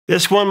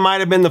This one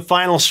might have been the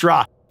final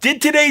straw.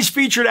 Did today's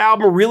featured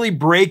album really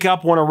break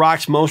up one of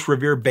rock's most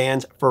revered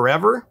bands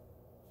forever?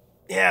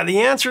 Yeah, the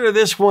answer to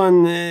this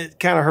one,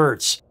 it kind of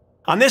hurts.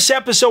 On this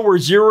episode, we're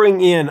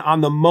zeroing in on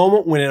the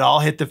moment when it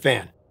all hit the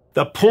fan.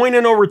 The point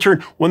of no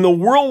return, when the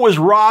world was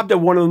robbed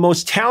of one of the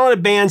most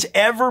talented bands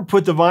ever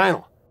put to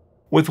vinyl.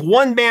 With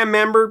one band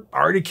member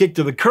already kicked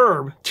to the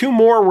curb, two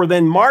more were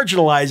then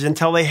marginalized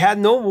until they had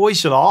no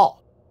voice at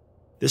all.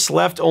 This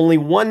left only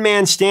one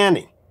man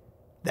standing.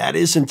 That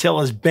is until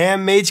his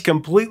bandmates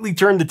completely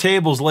turned the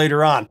tables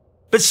later on.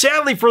 But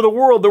sadly for the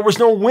world, there was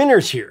no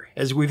winners here,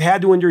 as we've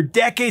had to endure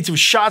decades of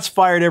shots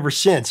fired ever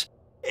since.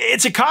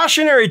 It's a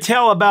cautionary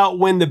tale about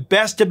when the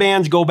best of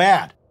bands go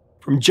bad.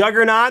 From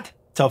Juggernaut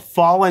to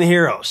fallen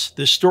heroes.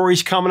 This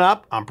story's coming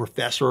up on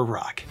Professor of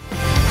Rock.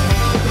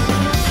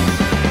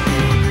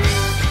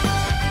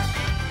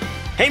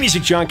 Hey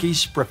music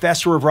junkies,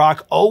 Professor of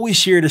Rock,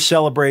 always here to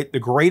celebrate the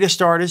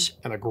greatest artists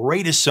and the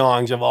greatest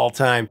songs of all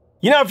time.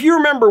 You know, if you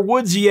remember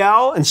Woodsy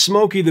Owl and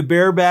Smokey the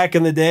Bear back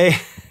in the day,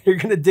 you're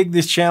going to dig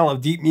this channel of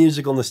deep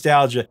musical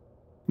nostalgia.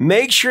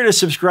 Make sure to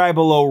subscribe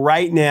below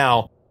right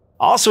now.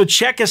 Also,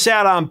 check us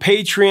out on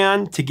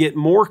Patreon to get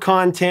more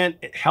content.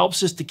 It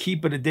helps us to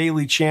keep it a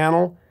daily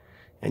channel.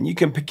 And you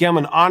can become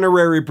an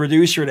honorary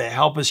producer to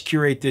help us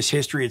curate this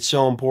history. It's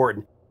so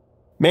important.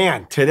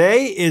 Man,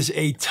 today is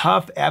a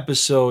tough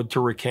episode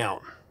to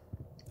recount.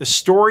 The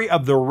story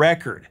of the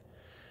record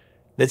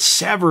that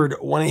severed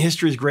one of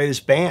history's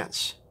greatest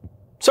bands.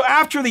 So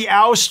after the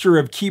ouster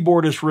of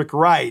keyboardist Rick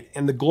Wright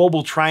and the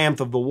global triumph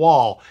of The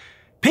Wall,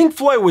 Pink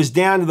Floyd was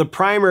down to the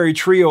primary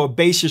trio of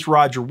bassist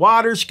Roger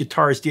Waters,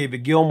 guitarist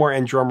David Gilmour,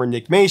 and drummer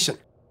Nick Mason.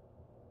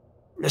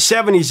 The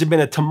 70s had been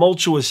a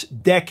tumultuous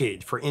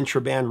decade for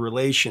intra-band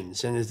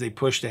relations, and as they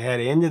pushed ahead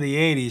into the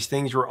 80s,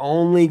 things were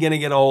only going to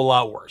get a whole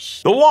lot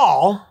worse. The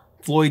Wall,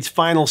 Floyd's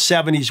final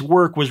 70s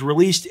work, was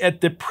released at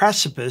the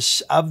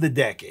precipice of the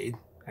decade,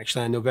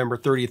 actually on November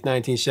 30th,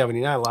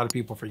 1979. A lot of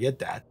people forget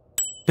that.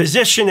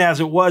 Positioned as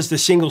it was, the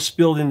single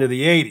spilled into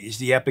the 80s.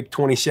 The epic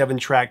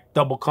 27-track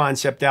double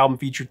concept album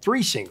featured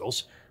 3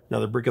 singles,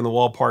 Another Brick in the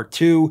Wall Part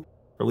 2,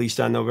 released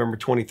on November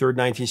 23rd,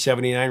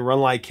 1979, Run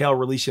Like Hell,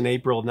 released in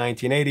April of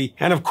 1980,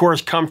 and of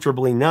course,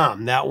 Comfortably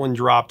Numb. That one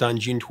dropped on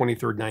June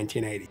 23rd,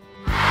 1980.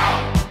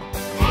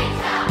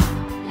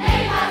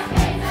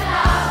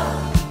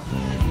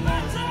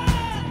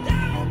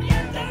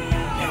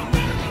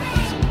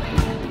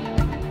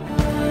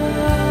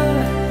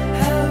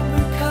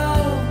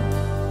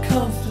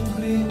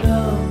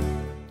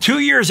 2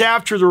 years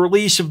after the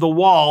release of The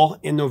Wall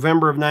in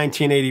November of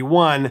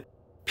 1981,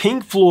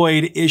 Pink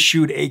Floyd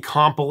issued a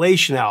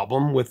compilation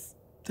album with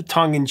the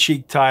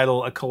tongue-in-cheek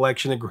title, A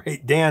Collection of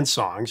Great Dance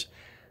Songs.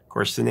 Of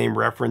course, the name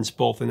referenced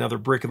both Another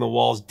Brick in the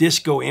Wall's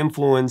disco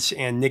influence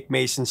and Nick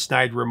Mason's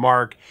snide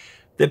remark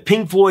that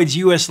Pink Floyd's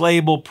US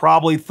label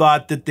probably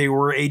thought that they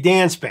were a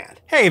dance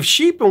band. Hey, if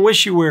Sheep and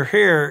Wish You Were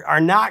Here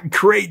are not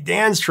great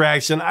dance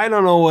tracks, then I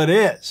don't know what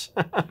is.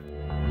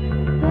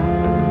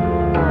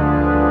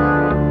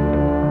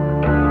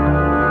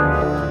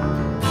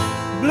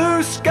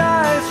 Blue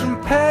skies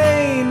from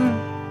pain.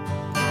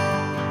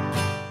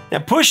 Now,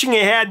 pushing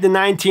ahead to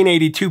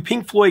 1982,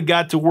 Pink Floyd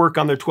got to work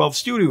on their 12th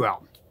studio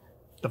album,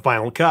 The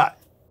Final Cut.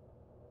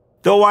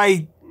 Though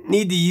I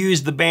need to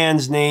use the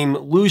band's name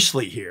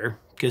loosely here,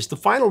 because The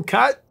Final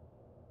Cut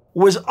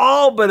was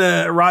all but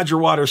a Roger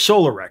Waters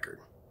solo record.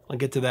 I'll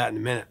get to that in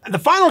a minute. The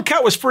Final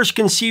Cut was first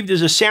conceived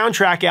as a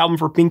soundtrack album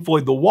for Pink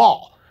Floyd The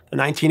Wall, the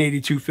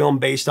 1982 film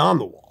based on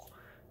The Wall.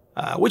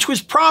 Which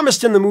was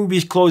promised in the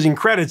movie's closing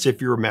credits,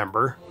 if you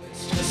remember.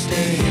 It's just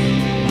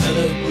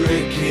another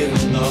brick in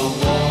the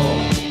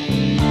wall.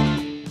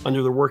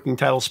 Under the working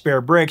title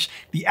Spare Bricks,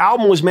 the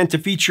album was meant to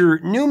feature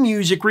new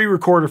music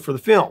re-recorded for the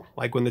film,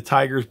 like When the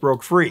Tigers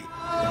Broke Free.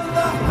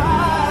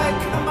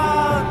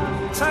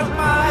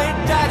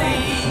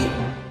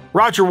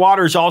 Roger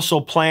Waters also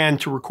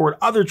planned to record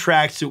other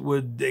tracks that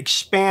would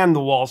expand The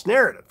Wall's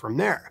narrative from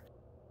there.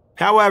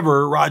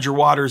 However, Roger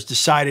Waters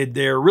decided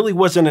there really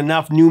wasn't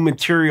enough new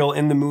material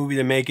in the movie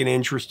to make an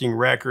interesting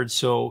record,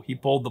 so he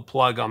pulled the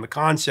plug on the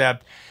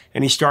concept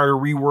and he started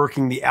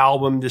reworking the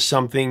album to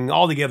something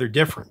altogether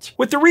different.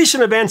 With the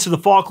recent events of the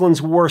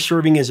Falklands War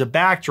serving as a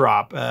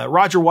backdrop,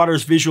 Roger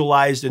Waters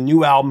visualized a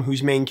new album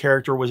whose main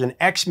character was an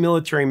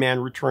ex-military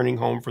man returning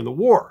home from the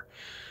war,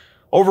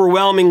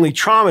 overwhelmingly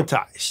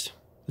traumatized,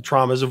 the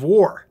traumas of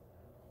war.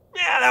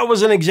 Yeah, that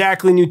wasn't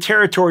exactly new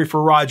territory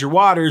for Roger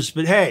Waters,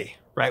 but hey,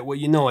 right, well,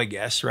 you know, I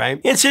guess, right?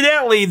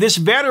 Incidentally, this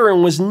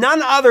veteran was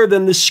none other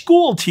than the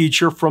school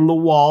teacher from The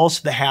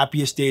Wall's The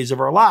Happiest Days of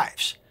Our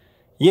Lives.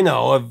 You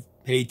know, of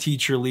Hey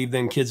Teacher, Leave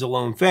Them Kids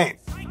Alone fame.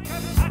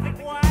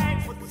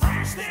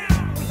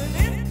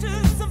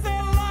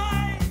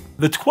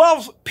 The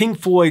 12th Pink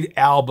Floyd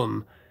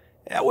album,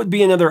 that would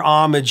be another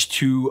homage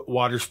to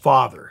Waters'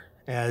 father,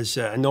 as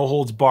a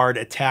no-holds-barred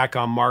attack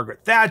on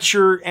Margaret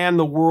Thatcher and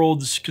the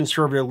world's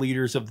conservative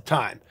leaders of the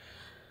time,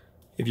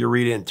 if you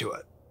read into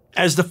it.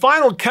 As The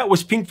Final Cut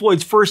was Pink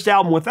Floyd's first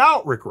album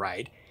without Rick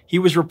Wright, He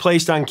was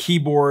replaced on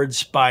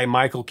keyboards by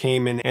Michael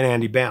Kamen and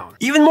Andy Bound.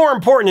 Even more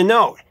important to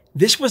note,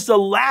 this was the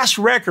last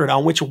record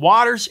on which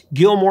Waters,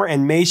 Gilmour,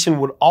 and Mason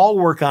would all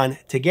work on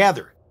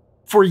together.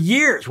 For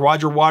years,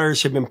 Roger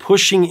Waters had been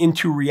pushing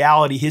into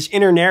reality his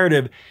inner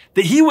narrative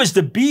that he was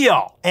the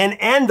be-all and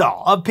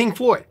end-all of Pink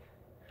Floyd.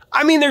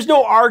 I mean, there's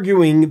no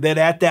arguing that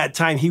at that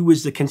time he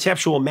was the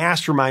conceptual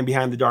mastermind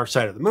behind The Dark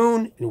Side of the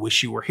Moon, and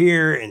Wish You Were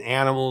Here, and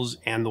Animals,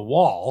 and The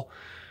Wall.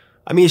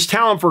 I mean, his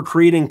talent for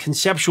creating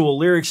conceptual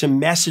lyrics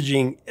and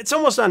messaging, it's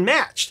almost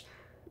unmatched.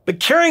 But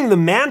carrying the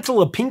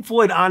mantle of Pink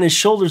Floyd on his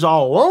shoulders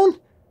all alone?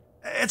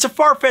 It's a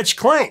far-fetched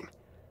claim.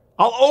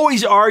 I'll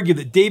always argue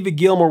that David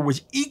Gilmour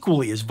was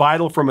equally as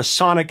vital from a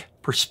sonic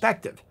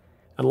perspective.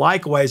 And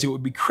likewise, it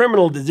would be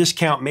criminal to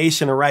discount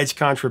Mason and Wright's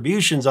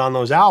contributions on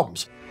those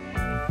albums.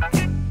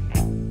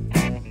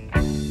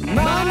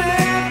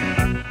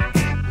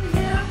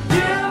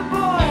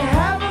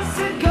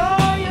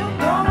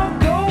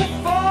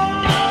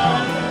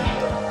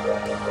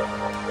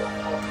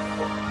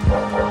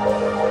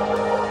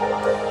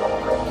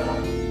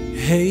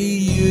 Hey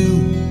you,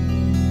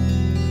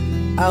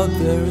 out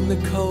there in the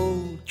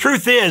cold.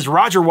 Truth is,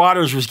 Roger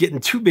Waters was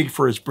getting too big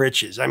for his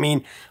britches. I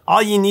mean,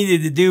 all you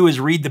needed to do is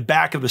read the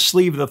back of the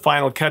sleeve of the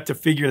final cut to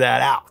figure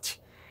that out.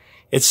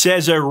 It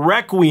says a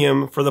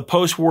Requiem for the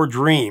Post-War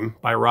Dream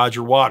by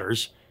Roger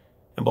Waters,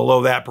 and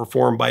below that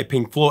performed by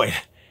Pink Floyd.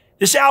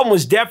 This album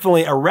was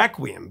definitely a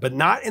requiem, but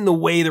not in the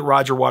way that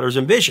Roger Waters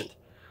envisioned.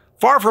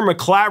 Far from a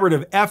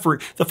collaborative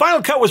effort, the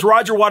final cut was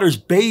Roger Waters'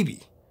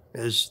 baby,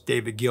 as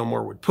David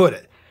Gilmour would put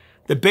it.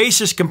 The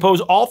bassist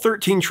composed all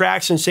 13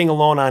 tracks and sang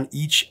alone on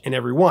each and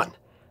every one.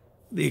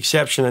 The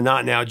exception of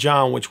Not Now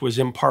John, which was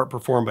in part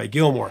performed by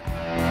Gilmour.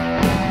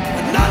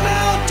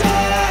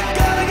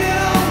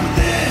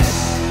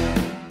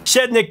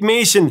 Said Nick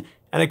Mason,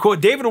 and I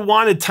quote, David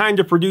wanted time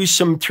to produce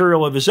some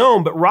material of his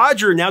own, but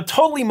Roger, now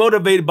totally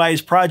motivated by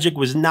his project,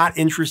 was not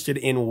interested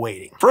in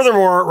waiting.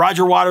 Furthermore,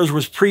 Roger Waters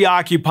was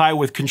preoccupied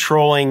with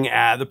controlling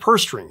the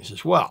purse strings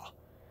as well,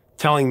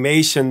 telling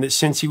Mason that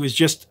since he was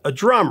just a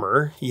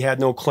drummer, he had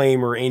no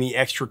claim or any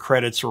extra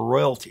credits or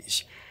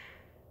royalties.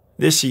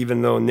 This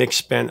even though Nick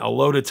spent a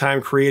load of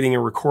time creating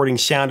and recording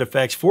sound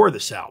effects for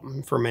this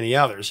album, for many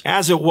others.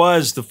 As it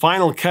was, the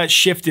final cut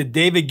shifted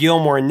David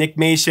Gilmour and Nick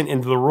Mason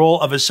into the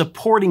role of a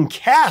supporting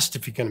cast,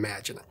 if you can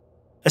imagine it.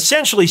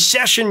 Essentially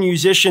session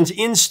musicians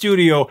in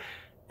studio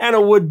and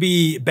a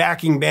would-be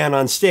backing band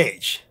on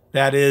stage.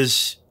 That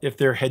is, if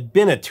there had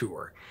been a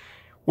tour.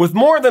 With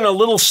more than a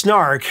little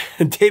snark,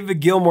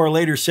 David Gilmour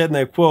later said, and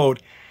I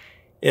quote,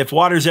 if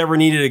Waters ever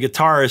needed a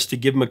guitarist, to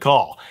give him a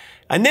call.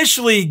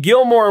 Initially,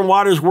 Gilmour and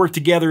Waters worked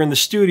together in the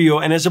studio,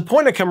 and as a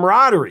point of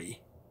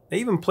camaraderie, they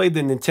even played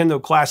the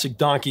Nintendo classic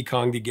Donkey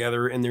Kong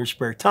together in their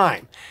spare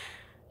time.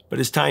 But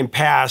as time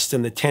passed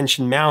and the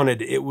tension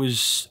mounted, it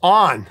was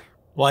on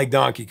like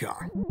Donkey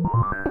Kong.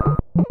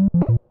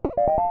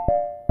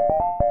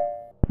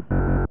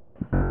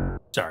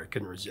 Sorry,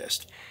 couldn't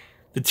resist.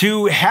 The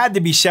two had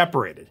to be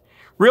separated.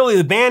 Really,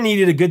 the band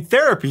needed a good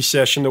therapy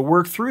session to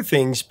work through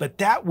things, but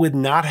that would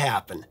not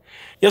happen.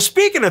 Now,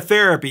 speaking of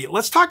therapy,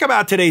 let's talk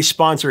about today's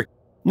sponsor.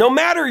 No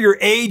matter your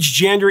age,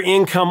 gender,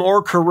 income,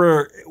 or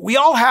career, we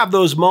all have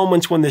those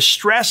moments when the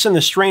stress and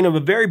the strain of a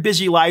very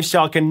busy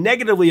lifestyle can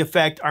negatively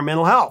affect our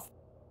mental health.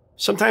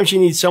 Sometimes you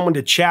need someone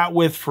to chat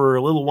with for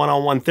a little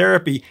one-on-one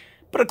therapy,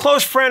 but a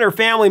close friend or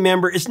family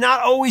member is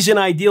not always an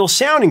ideal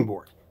sounding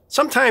board.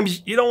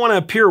 Sometimes you don't want to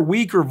appear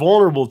weak or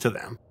vulnerable to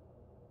them.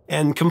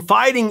 And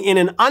confiding in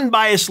an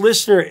unbiased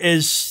listener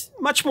is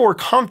much more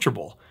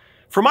comfortable.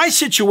 For my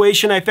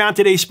situation, I found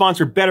today's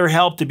sponsor,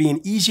 BetterHelp, to be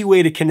an easy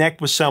way to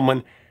connect with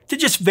someone to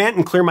just vent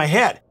and clear my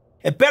head.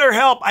 At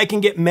BetterHelp, I can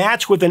get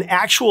matched with an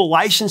actual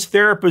licensed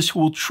therapist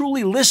who will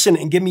truly listen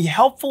and give me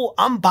helpful,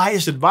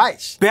 unbiased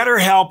advice.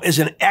 BetterHelp is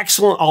an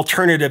excellent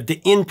alternative to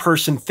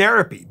in-person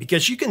therapy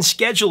because you can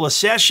schedule a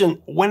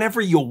session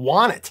whenever you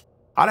want it.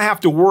 I don't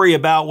have to worry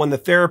about when the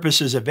therapist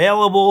is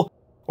available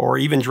or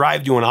even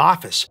drive to an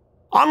office.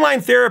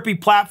 Online therapy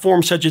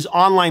platforms such as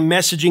online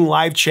messaging,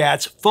 live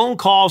chats, phone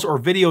calls, or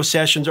video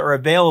sessions are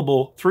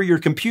available through your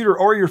computer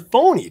or your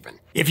phone even.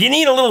 If you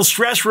need a little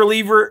stress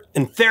reliever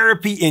and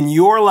therapy in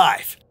your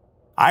life,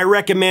 I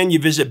recommend you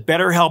visit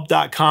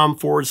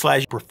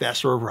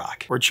betterhelp.com/Professor of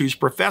Rock or choose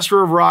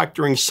Professor of Rock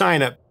during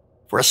sign-up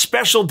for a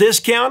special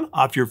discount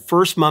off your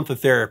first month of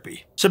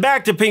therapy. So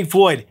back to Pink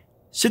Floyd.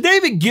 So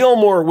David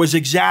Gilmour was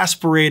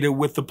exasperated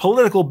with the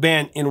political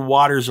bent in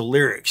Waters'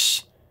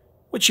 lyrics,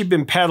 which he'd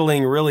been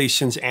peddling really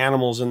since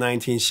Animals in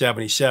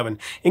 1977.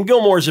 In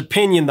Gilmour's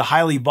opinion, the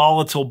highly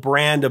volatile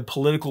brand of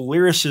political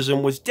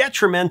lyricism was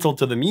detrimental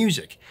to the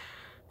music.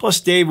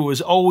 Plus, David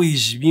was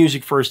always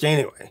music first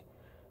anyway.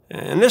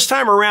 And this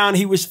time around,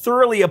 he was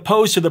thoroughly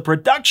opposed to the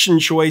production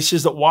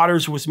choices that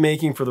Waters was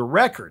making for the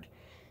record.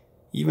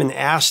 He even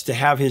asked to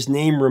have his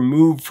name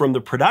removed from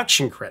the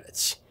production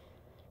credits.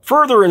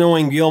 Further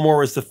annoying Gilmour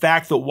was the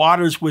fact that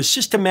Waters was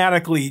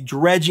systematically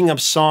dredging up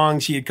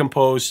songs he had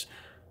composed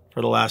for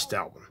the last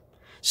album.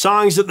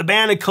 Songs that the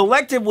band had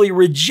collectively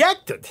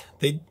rejected.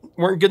 They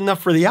weren't good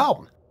enough for the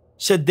album.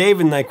 Said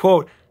David, and I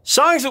quote,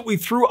 Songs that we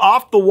threw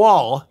off the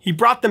wall, he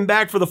brought them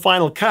back for the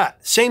final cut.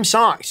 Same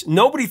songs.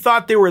 Nobody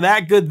thought they were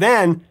that good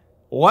then.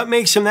 What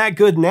makes them that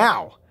good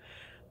now?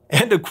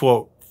 End of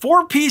quote.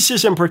 4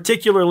 pieces in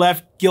particular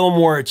left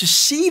Gilmour just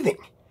seething.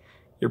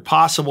 Your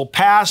Possible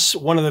Pass,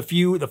 One of the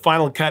Few, The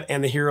Final Cut,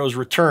 and The Hero's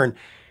Return.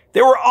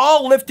 They were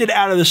all lifted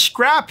out of the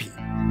scrap heap.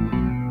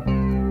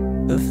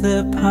 Of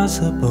their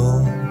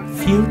possible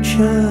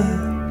future,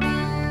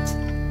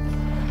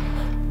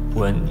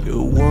 when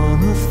you're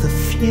one of the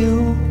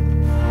few.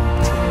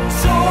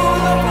 So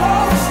the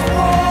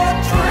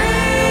post-war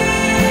dream,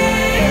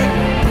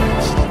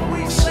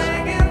 we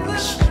sang in the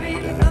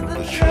street and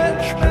the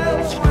church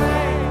bells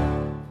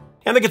rang.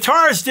 And the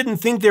guitarists didn't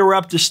think they were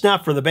up to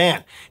snuff for the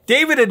band.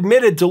 David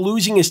admitted to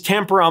losing his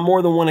temper on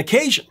more than one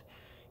occasion.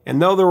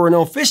 And though there were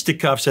no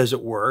fisticuffs, as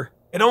it were,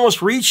 it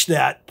almost reached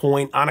that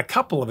point on a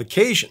couple of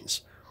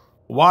occasions.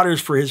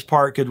 Waters, for his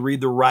part, could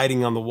read the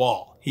writing on the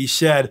wall. He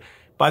said,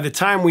 "By the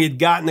time we had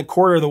gotten a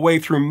quarter of the way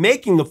through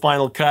making the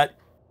final cut,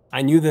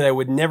 I knew that I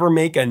would never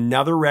make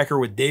another record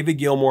with David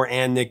Gilmour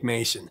and Nick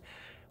Mason.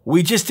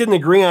 We just didn't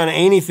agree on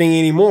anything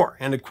anymore."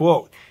 End of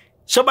quote.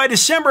 So by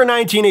December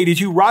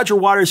 1982, Roger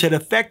Waters had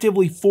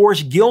effectively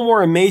forced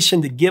Gilmour and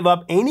Mason to give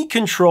up any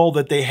control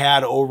that they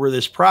had over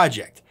this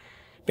project.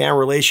 Band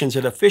relations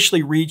had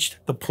officially reached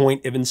the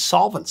point of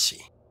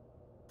insolvency.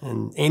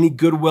 And any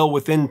goodwill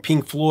within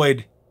Pink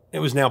Floyd, it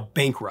was now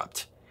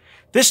bankrupt.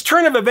 This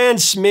turn of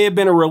events may have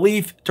been a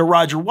relief to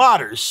Roger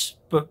Waters,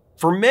 but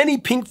for many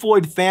Pink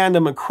Floyd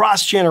fandom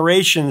across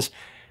generations,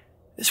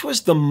 this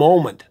was the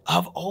moment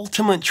of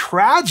ultimate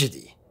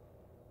tragedy.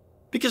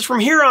 Because from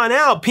here on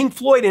out, Pink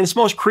Floyd in its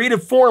most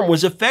creative form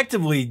was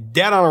effectively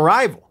dead on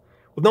arrival,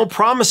 with no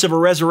promise of a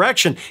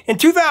resurrection. In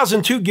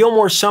 2002,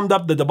 Gilmour summed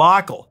up the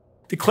debacle,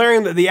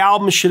 declaring that the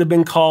album should have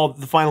been called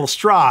The Final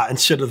Straw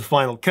instead of The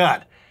Final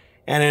Cut.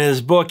 And in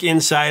his book,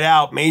 Inside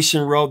Out,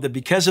 Mason wrote that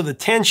because of the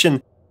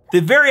tension,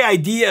 the very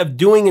idea of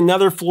doing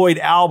another Floyd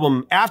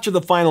album after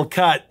The Final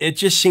Cut, it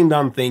just seemed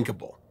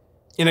unthinkable.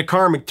 In a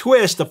karmic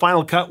twist, The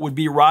Final Cut would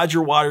be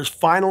Roger Waters'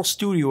 final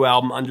studio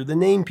album under the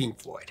name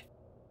Pink Floyd.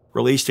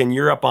 Released in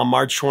Europe on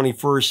March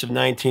 21st of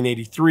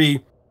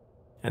 1983,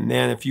 and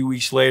then a few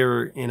weeks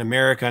later in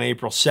America on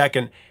April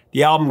 2nd,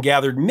 the album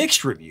gathered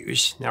mixed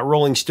reviews. Now,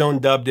 Rolling Stone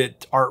dubbed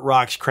it art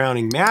rock's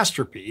crowning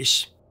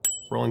masterpiece.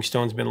 Rolling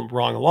Stone's been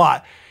wrong a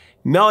lot.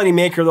 Melody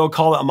Maker, though,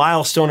 called it a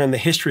milestone in the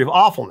history of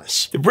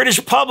awfulness. The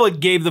British public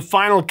gave The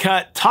Final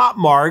Cut top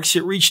marks.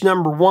 It reached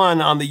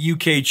 #1 on the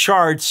UK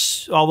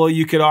charts, although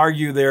you could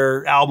argue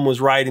their album was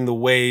riding the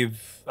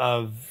wave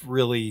of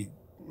really,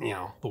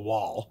 The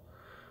Wall.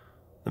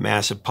 The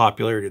massive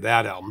popularity of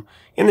that album.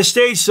 In the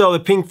States, though, the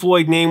Pink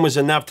Floyd name was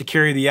enough to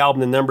carry the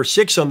album to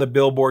 #6 on the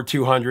Billboard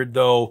 200,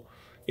 though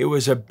it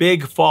was a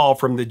big fall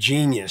from the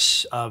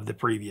genius of the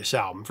previous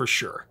album, for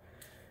sure.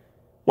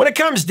 When it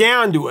comes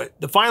down to it,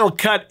 The Final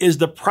Cut is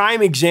the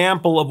prime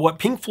example of what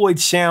Pink Floyd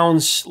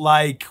sounds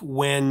like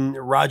when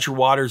Roger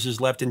Waters is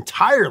left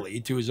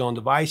entirely to his own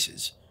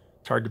devices.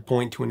 It's hard to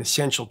point to an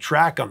essential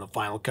track on The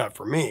Final Cut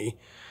for me,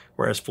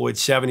 whereas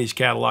Floyd's 70s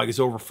catalog is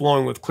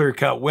overflowing with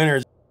clear-cut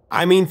winners.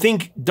 I mean,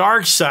 think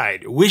Dark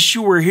Side, Wish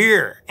You Were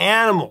Here,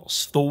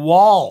 Animals, The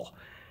Wall.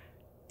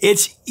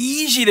 It's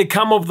easy to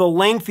come up with a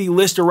lengthy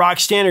list of rock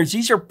standards.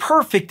 These are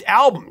perfect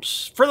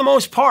albums, for the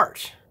most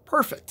part.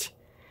 Perfect.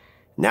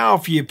 Now,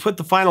 if you put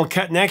The Final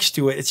Cut next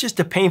to it, it's just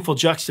a painful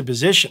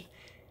juxtaposition.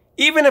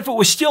 Even if it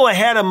was still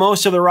ahead of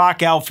most of the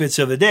rock outfits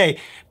of the day.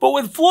 But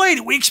with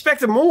Floyd, we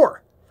expected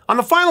more. On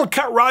The Final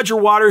Cut, Roger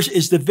Waters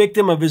is the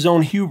victim of his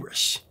own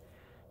hubris.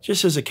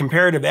 Just as a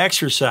comparative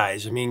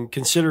exercise,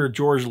 consider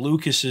George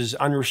Lucas's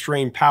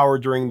unrestrained power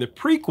during the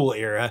prequel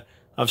era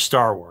of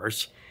Star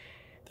Wars.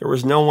 There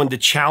was no one to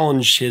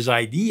challenge his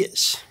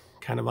ideas,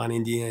 kind of on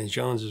Indiana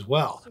Jones as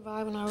well.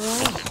 Surviving all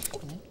right.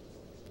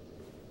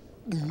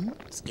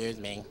 Excuse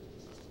me.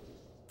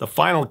 The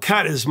Final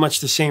Cut is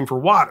much the same for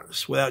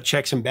Waters. Without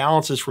checks and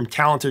balances from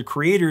talented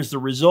creators, the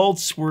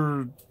results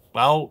were,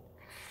 well,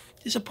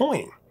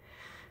 disappointing.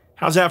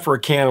 How's that for a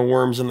can of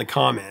worms in the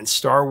comments?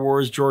 Star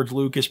Wars, George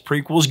Lucas,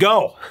 prequels,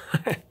 go!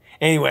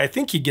 Anyway, I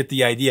think you get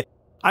the idea.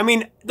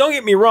 Don't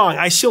get me wrong,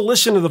 I still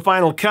listen to The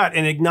Final Cut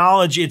and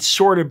acknowledge its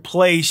sordid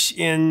place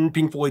in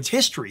Pink Floyd's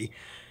history.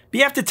 But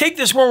you have to take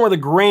this one with a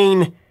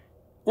grain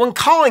when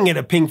calling it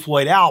a Pink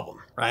Floyd album,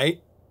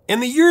 right? In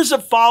the years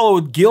that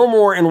followed,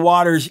 Gilmour and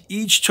Waters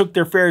each took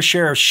their fair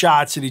share of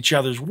shots at each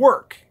other's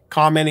work.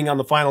 Commenting on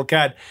The Final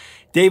Cut,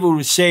 David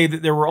would say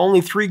that there were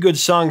only 3 good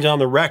songs on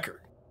the record.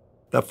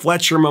 The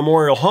Fletcher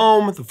Memorial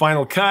Home, The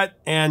Final Cut,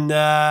 and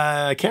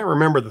I can't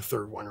remember the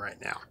third one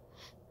right now.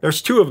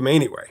 There's 2 of them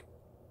anyway.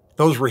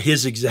 Those were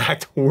his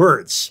exact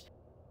words.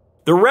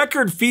 The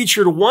record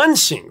featured one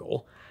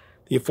single,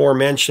 the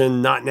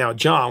aforementioned Not Now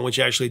John, which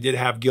actually did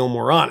have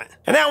Gilmour on it.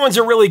 And that one's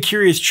a really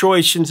curious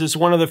choice since it's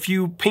one of the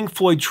few Pink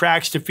Floyd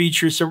tracks to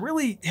feature some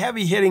really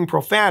heavy-hitting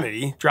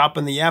profanity,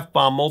 dropping the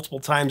F-bomb multiple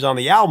times on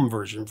the album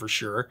version for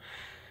sure.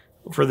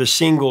 For the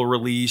single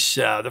release,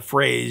 the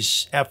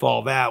phrase F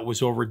all that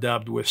was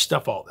overdubbed with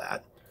Stuff All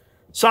That.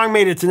 Song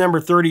made it to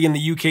 #30 in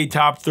the UK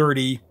Top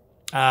 30.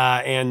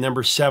 and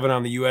number 7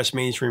 on the US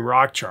mainstream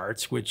rock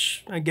charts,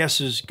 which I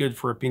guess is good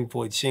for a Pink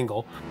Floyd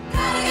single.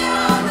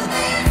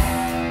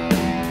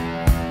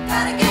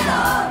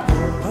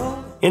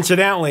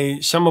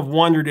 Incidentally, some have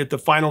wondered if the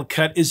final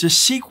cut is a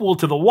sequel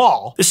to The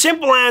Wall. The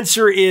simple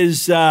answer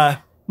is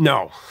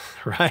no,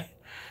 right?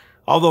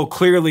 Although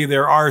clearly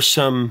there are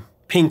some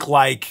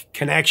Pink-like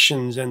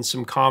connections and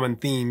some common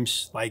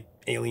themes like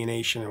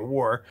alienation and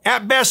war.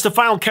 At best, the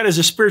final cut is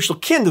a spiritual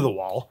kin to The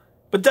Wall,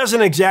 but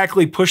doesn't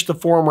exactly push the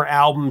former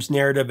album's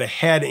narrative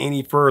ahead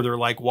any further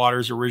like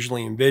Waters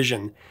originally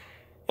envisioned.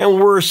 And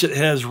worse, it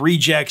has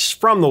rejects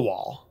from The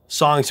Wall,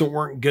 songs that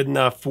weren't good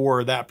enough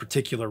for that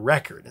particular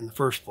record in the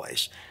first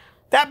place.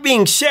 That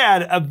being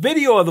said, a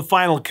video of the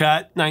final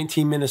cut,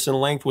 19 minutes in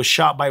length, was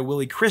shot by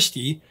Willie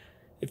Christie.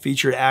 It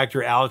featured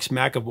actor Alex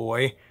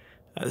McAvoy,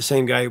 the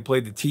same guy who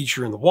played the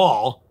teacher in The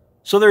Wall.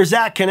 So there's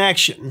that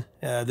connection.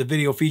 The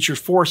video features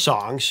 4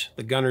 songs: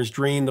 The Gunner's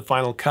Dream, The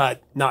Final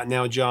Cut, Not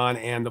Now John,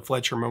 and The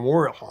Fletcher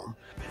Memorial Home.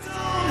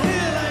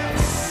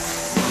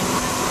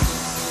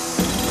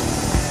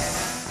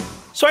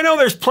 So I know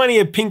there's plenty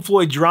of Pink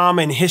Floyd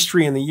drama and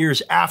history in the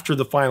years after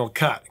the final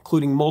cut,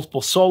 including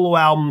multiple solo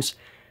albums,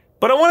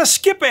 but I want to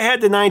skip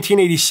ahead to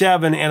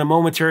 1987 and A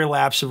Momentary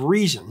Lapse of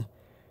Reason,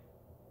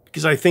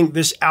 because I think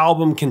this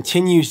album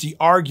continues the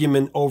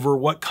argument over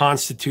what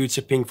constitutes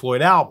a Pink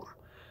Floyd album.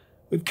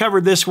 We've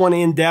covered this one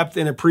in depth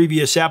in a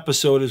previous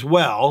episode as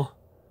well.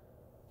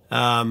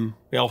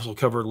 We also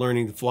covered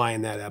Learning to Fly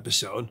in that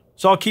episode.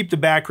 So I'll keep the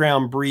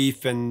background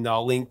brief and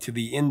I'll link to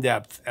the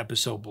in-depth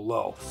episode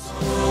below.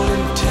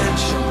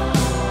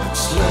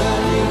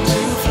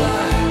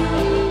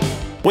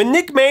 When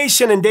Nick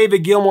Mason and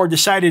David Gilmour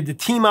decided to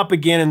team up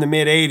again in the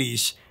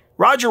mid-80s,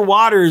 Roger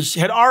Waters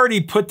had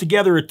already put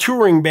together a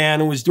touring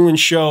band and was doing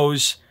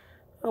shows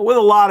with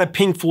a lot of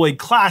Pink Floyd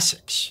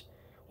classics.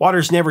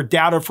 Waters never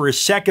doubted for a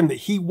second that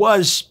he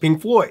was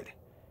Pink Floyd.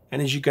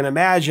 And as you can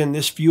imagine,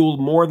 this fueled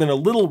more than a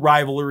little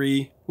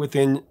rivalry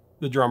within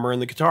the drummer and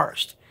the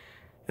guitarist.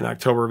 In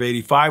October of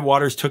 '85,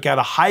 Waters took out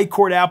a high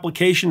court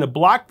application to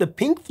block the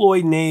Pink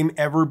Floyd name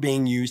ever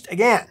being used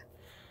again.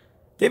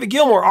 David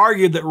Gilmour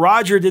argued that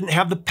Roger didn't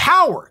have the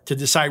power to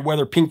decide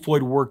whether Pink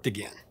Floyd worked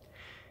again.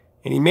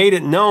 And he made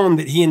it known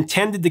that he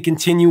intended to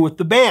continue with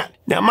the band.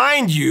 Now,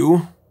 mind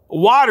you,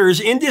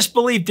 Waters, in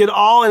disbelief, did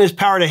all in his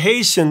power to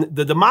hasten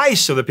the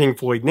demise of the Pink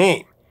Floyd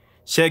name.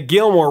 Said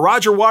Gilmour,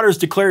 Roger Waters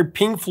declared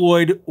Pink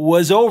Floyd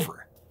was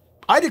over.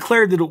 I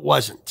declared that it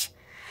wasn't.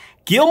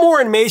 Gilmour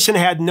and Mason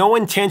had no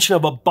intention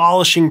of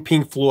abolishing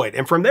Pink Floyd,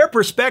 and from their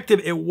perspective,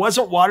 it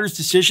wasn't Waters'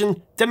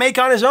 decision to make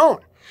on his own.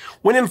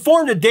 When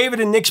informed of David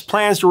and Nick's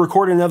plans to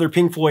record another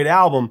Pink Floyd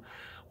album,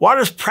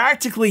 Waters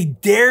practically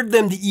dared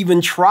them to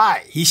even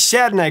try. He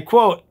said, and I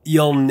quote,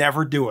 "You'll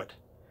never do it."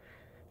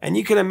 And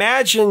you can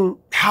imagine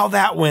how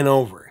that went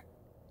over.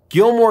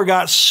 Gilmour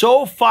got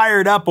so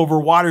fired up over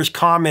Waters'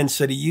 comments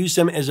that he used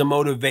them as a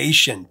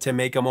motivation to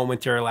make A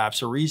Momentary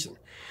Lapse of Reason.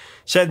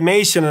 Said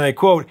Mason, and I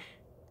quote,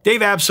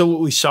 "Dave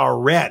absolutely saw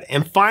red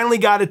and finally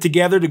got it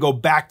together to go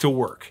back to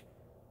work."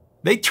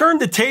 They turned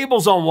the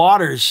tables on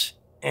Waters,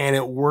 and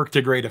it worked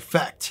to great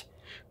effect.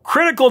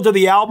 Critical to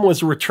the album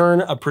was the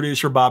return of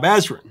producer Bob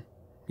Ezrin.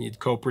 He had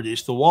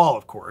co-produced The Wall,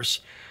 of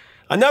course.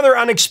 Another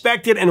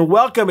unexpected and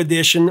welcome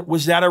addition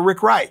was that of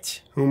Rick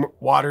Wright, whom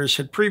Waters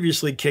had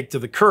previously kicked to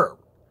the curb.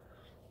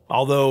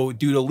 Although,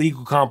 due to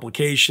legal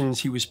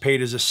complications, he was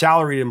paid as a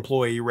salaried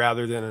employee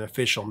rather than an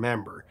official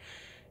member.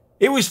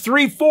 It was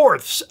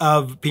 3/4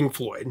 of Pink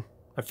Floyd,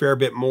 a fair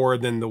bit more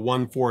than the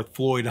 1/4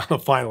 Floyd on the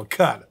final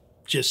cut,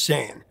 just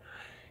saying.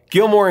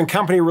 Gilmour and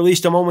company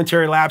released A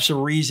Momentary Lapse of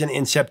Reason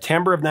in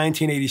September of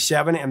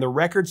 1987, and the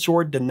record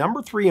soared to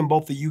number 3 in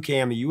both the UK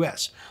and the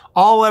US.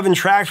 All 11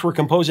 tracks were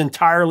composed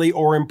entirely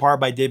or in part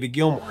by David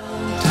Gilmour.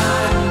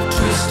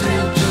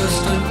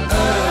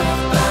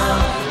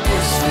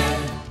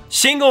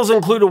 Singles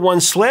included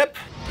One Slip,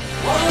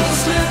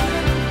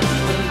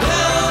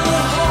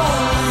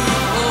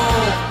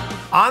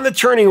 On the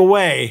Turning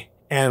Away,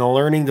 and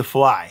Learning to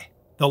Fly.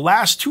 The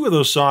last 2 of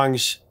those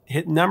songs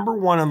hit number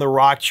 1 on the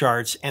rock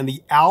charts, and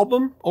the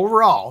album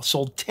overall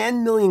sold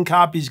 10 million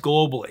copies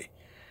globally,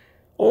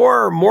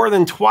 or more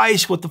than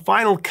twice what the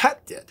final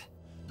cut did.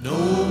 No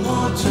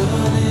more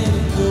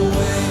turning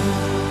away.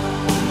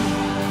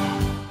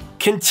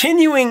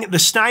 Continuing the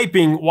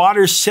sniping,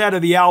 Waters said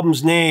of the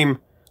album's name,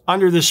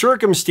 "Under the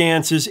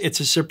circumstances, it's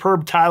a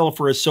superb title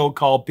for a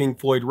so-called Pink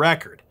Floyd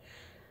record."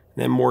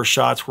 Then more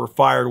shots were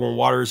fired when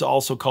Waters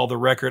also called the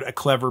record a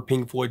clever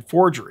Pink Floyd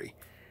forgery.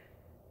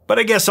 But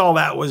I guess all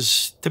that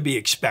was to be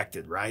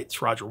expected, right?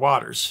 It's Roger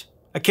Waters.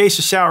 A case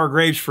of sour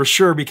grapes for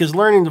sure, because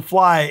Learning to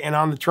Fly and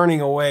On the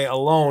Turning Away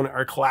alone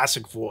are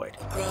classic Floyd.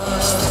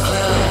 Across the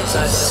clouds,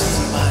 I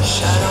see my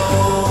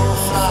shadow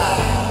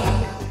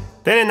fly.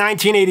 Then in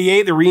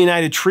 1988, the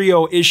reunited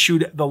trio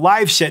issued the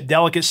live set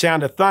Delicate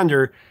Sound of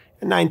Thunder,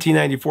 and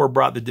 1994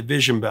 brought the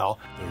Division Bell.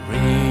 The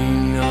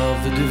ringing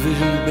of the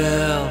Division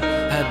Bell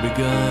had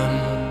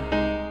begun.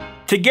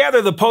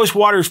 Together, the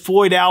post-Waters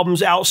Floyd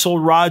albums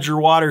outsold Roger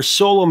Waters'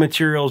 solo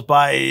materials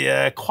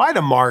by quite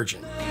a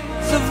margin.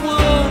 Of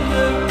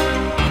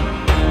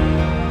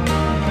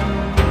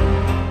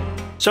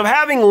So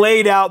having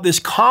laid out this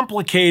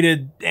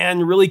complicated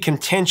and really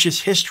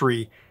contentious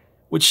history,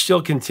 which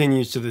still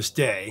continues to this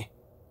day,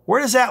 where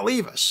does that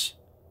leave us?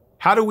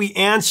 How do we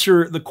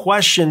answer the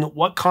question,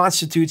 what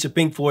constitutes a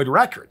Pink Floyd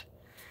record?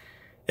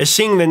 Is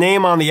seeing the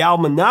name on the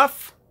album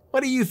enough?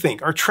 What do you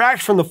think? Are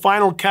tracks from the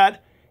final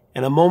cut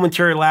and A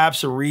Momentary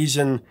Lapse of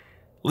Reason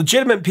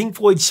legitimate Pink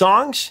Floyd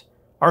songs?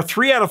 Are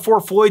 3 out of 4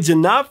 Floyds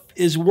enough?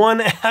 Is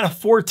 1 out of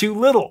 4 too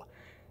little?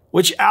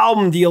 Which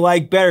album do you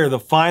like better, the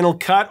final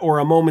cut or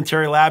A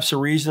Momentary Lapse of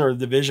Reason or The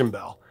Division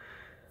Bell?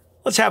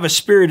 Let's have a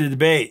spirited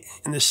debate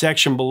in the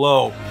section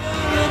below.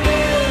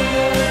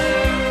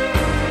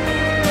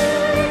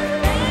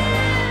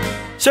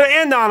 So to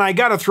end on, I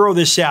gotta throw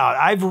this out.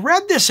 I've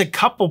read this a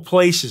couple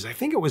places. I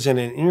think it was in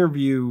an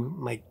interview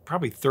like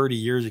probably 30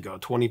 years ago,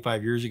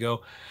 25 years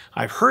ago.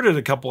 I've heard it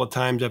a couple of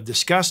times. I've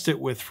discussed it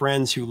with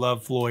friends who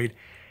love Floyd.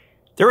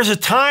 There was a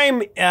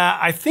time,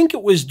 I think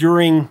it was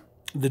during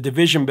the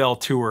Division Bell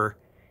tour,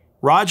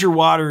 Roger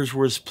Waters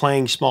was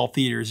playing small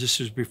theaters. This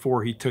was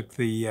before he took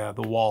the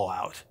wall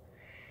out.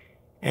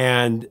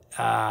 And,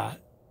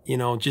 you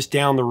know, just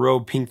down the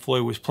road, Pink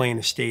Floyd was playing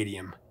a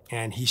stadium.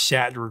 And he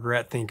sat in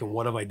regret thinking,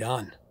 what have I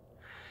done?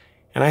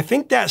 And I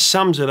think that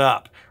sums it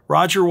up.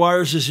 Roger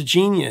Waters is a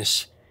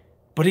genius,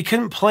 but he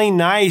couldn't play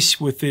nice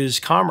with his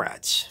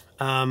comrades.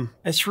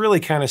 It's really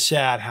kind of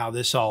sad how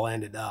this all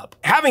ended up.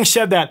 Having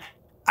said that,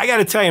 I got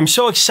to tell you, I'm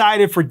so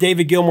excited for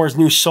David Gilmour's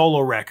new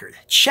solo record.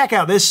 Check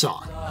out this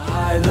song.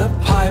 The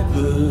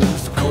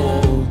piper's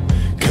cold,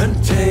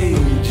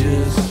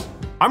 contagious.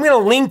 I'm going to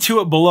link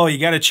to it below. You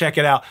got to check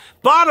it out.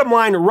 Bottom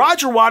line,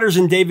 Roger Waters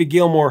and David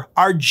Gilmour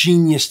are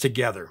genius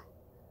together.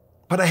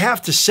 But I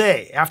have to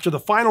say, after the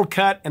final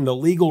cut and the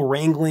legal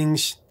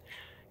wranglings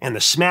and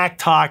the smack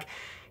talk,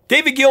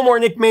 David Gilmour,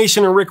 Nick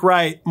Mason, and Rick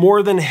Wright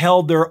more than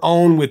held their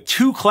own with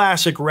 2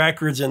 classic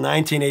records in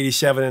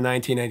 1987 and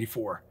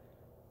 1984.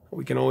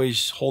 We can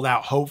always hold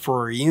out hope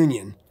for a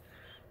reunion.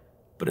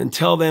 But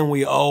until then,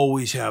 we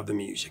always have the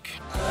music.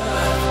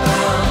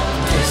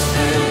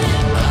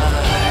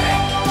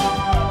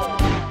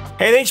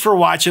 Hey, thanks for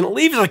watching.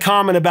 Leave us a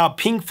comment about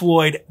Pink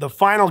Floyd, the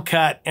final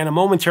cut, and A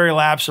Momentary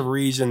Lapse of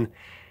Reason.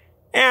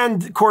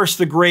 And, of course,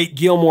 the great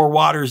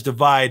Gilmour-Waters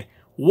divide.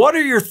 What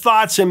are your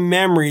thoughts and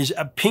memories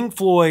of Pink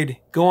Floyd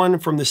going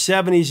from the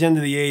 70s into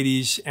the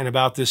 80s and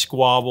about this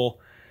squabble?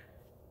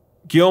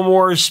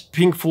 Gilmour's,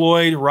 Pink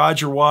Floyd,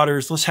 Roger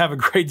Waters. Let's have a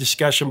great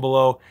discussion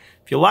below.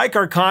 If you like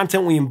our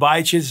content, we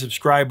invite you to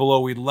subscribe below.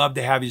 We'd love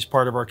to have you as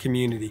part of our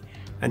community.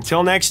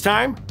 Until next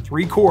time,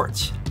 3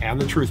 chords and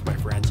the truth, my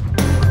friends.